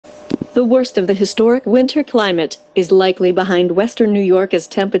The worst of the historic winter climate is likely behind western New York, as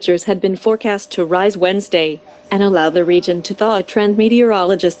temperatures had been forecast to rise Wednesday and allow the region to thaw, a trend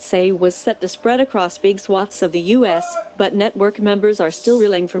meteorologists say was set to spread across big swaths of the U.S., but network members are still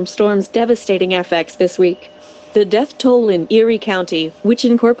reeling from storm's devastating effects this week. The death toll in Erie County, which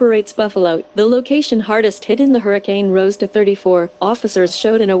incorporates Buffalo, the location hardest hit in the hurricane, rose to 34, officers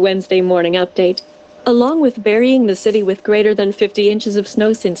showed in a Wednesday morning update. Along with burying the city with greater than 50 inches of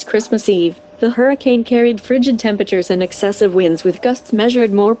snow since Christmas Eve, the hurricane carried frigid temperatures and excessive winds, with gusts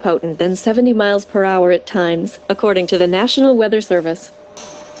measured more potent than 70 miles per hour at times, according to the National Weather Service.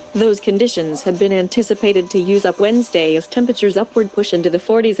 Those conditions had been anticipated to use up Wednesday as temperatures upward push into the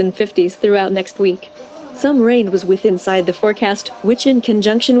 40s and 50s throughout next week. Some rain was inside the forecast, which in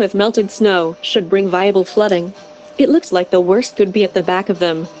conjunction with melted snow should bring viable flooding. It looks like the worst could be at the back of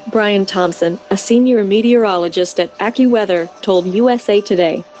them, Brian Thompson, a senior meteorologist at AccuWeather, told USA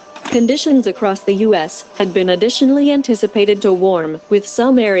Today. Conditions across the U.S. had been additionally anticipated to warm, with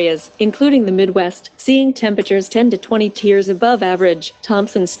some areas, including the Midwest, seeing temperatures 10 to 20 tiers above average,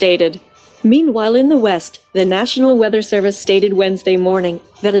 Thompson stated. Meanwhile, in the West, the National Weather Service stated Wednesday morning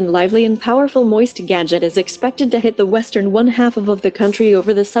that a lively and powerful moist gadget is expected to hit the western one-half of the country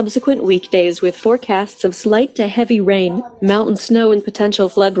over the subsequent weekdays, with forecasts of slight to heavy rain, mountain snow, and potential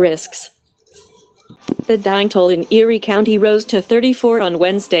flood risks. The dying toll in Erie County rose to 34 on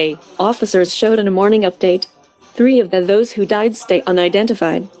Wednesday, officers showed in a morning update. 3 of those who died stay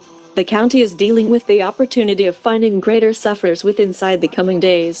unidentified. The county is dealing with the opportunity of finding greater sufferers inside the coming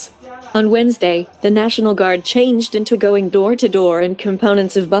days. On Wednesday, the National Guard changed into going door-to-door in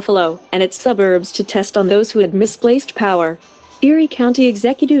components of Buffalo and its suburbs to test on those who had misplaced power. Erie County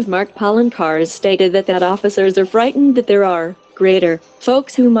Executive Mark Poloncarz stated that officers are frightened that there are greater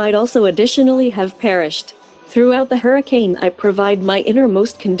folks who might also additionally have perished. Throughout the hurricane, I provide my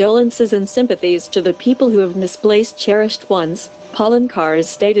innermost condolences and sympathies to the people who have misplaced cherished ones, Poloncarz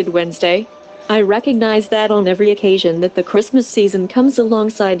stated Wednesday. I recognize that on every occasion that the Christmas season comes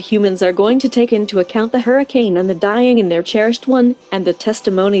alongside, humans are going to take into account the hurricane and the dying in their cherished one, and the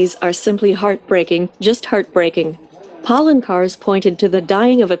testimonies are simply heartbreaking, just heartbreaking. Poloncarz pointed to the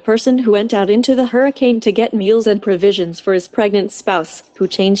dying of a person who went out into the hurricane to get meals and provisions for his pregnant spouse, who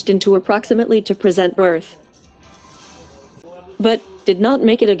changed into approximately to present birth, but did not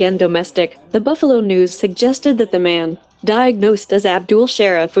make it again domestic. The Buffalo News suggested that the man, diagnosed as Abdul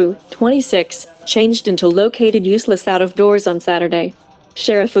Sharifu, 26, changed into located useless out of doors on Saturday.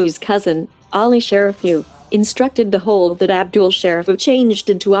 Sharifu's cousin, Ali Sharifu, instructed the Hold that Abdul Sharifu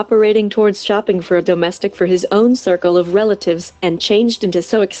changed into operating towards shopping for a domestic for his own circle of relatives and changed into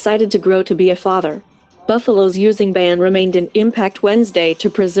so excited to grow to be a father. Buffalo's using ban remained in impact Wednesday to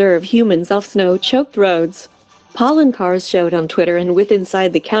preserve humans off snow-choked roads. Poloncarz showed on Twitter and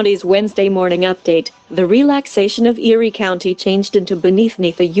inside the county's Wednesday morning update, the relaxation of Erie County changed into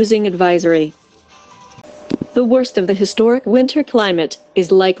beneath a using advisory. The worst of the historic winter climate is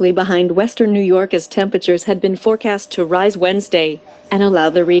likely behind western New York, as temperatures had been forecast to rise Wednesday and allow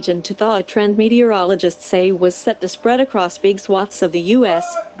the region to thaw, a trend meteorologists say was set to spread across big swaths of the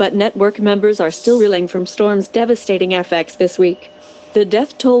U.S., but network members are still reeling from storm's devastating effects this week. The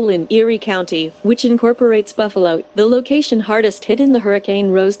death toll in Erie County, which incorporates Buffalo, the location hardest hit in the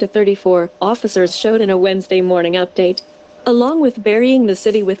hurricane, rose to 34, officers showed in a Wednesday morning update. Along with burying the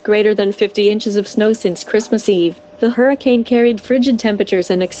city with greater than 50 inches of snow since Christmas Eve, the hurricane carried frigid temperatures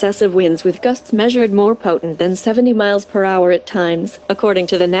and excessive winds, with gusts measured more potent than 70 miles per hour at times, according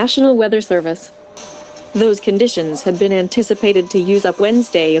to the National Weather Service. Those conditions had been anticipated to use up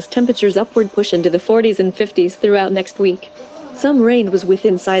Wednesday as temperatures upward push into the 40s and 50s throughout next week. Some rain was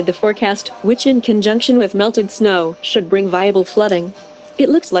inside the forecast, which in conjunction with melted snow should bring viable flooding. It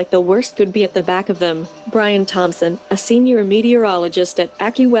looks like the worst could be at the back of them, Brian Thompson, a senior meteorologist at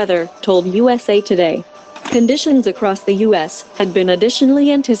AccuWeather, told USA Today. Conditions across the U.S. had been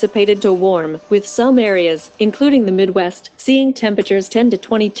additionally anticipated to warm, with some areas, including the Midwest, seeing temperatures 10 to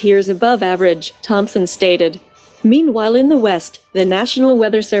 20 tiers above average, Thompson stated. Meanwhile, in the West, the National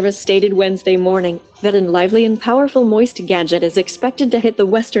Weather Service stated Wednesday morning that a lively and powerful moist gadget is expected to hit the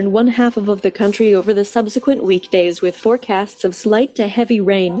western one-half of the country over the subsequent weekdays, with forecasts of slight to heavy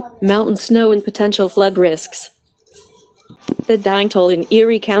rain, mountain snow, and potential flood risks. The dying toll in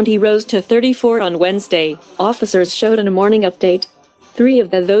Erie County rose to 34 on Wednesday, officers showed in a morning update. 3 of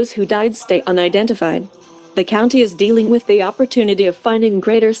those who died stay unidentified. The county is dealing with the opportunity of finding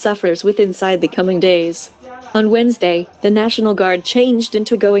greater sufferers inside the coming days. On Wednesday, the National Guard changed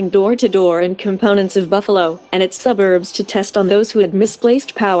into going door-to-door in components of Buffalo and its suburbs to test on those who had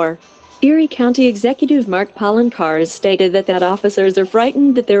misplaced power. Erie County Executive Mark Poloncarz stated that officers are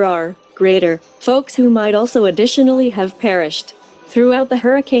frightened that there are greater, folks who might also additionally have perished. Throughout the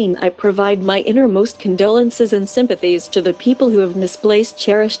hurricane, I provide my innermost condolences and sympathies to the people who have misplaced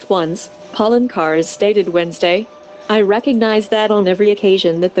cherished ones, Poloncarz stated Wednesday. I recognize that on every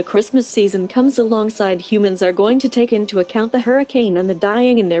occasion that the Christmas season comes alongside, humans are going to take into account the hurricane and the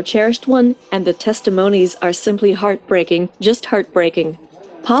dying in their cherished one, and the testimonies are simply heartbreaking, just heartbreaking.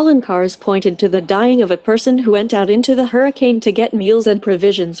 Poloncarz pointed to the dying of a person who went out into the hurricane to get meals and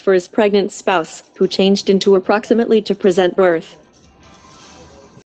provisions for his pregnant spouse, who changed into approximately to present birth.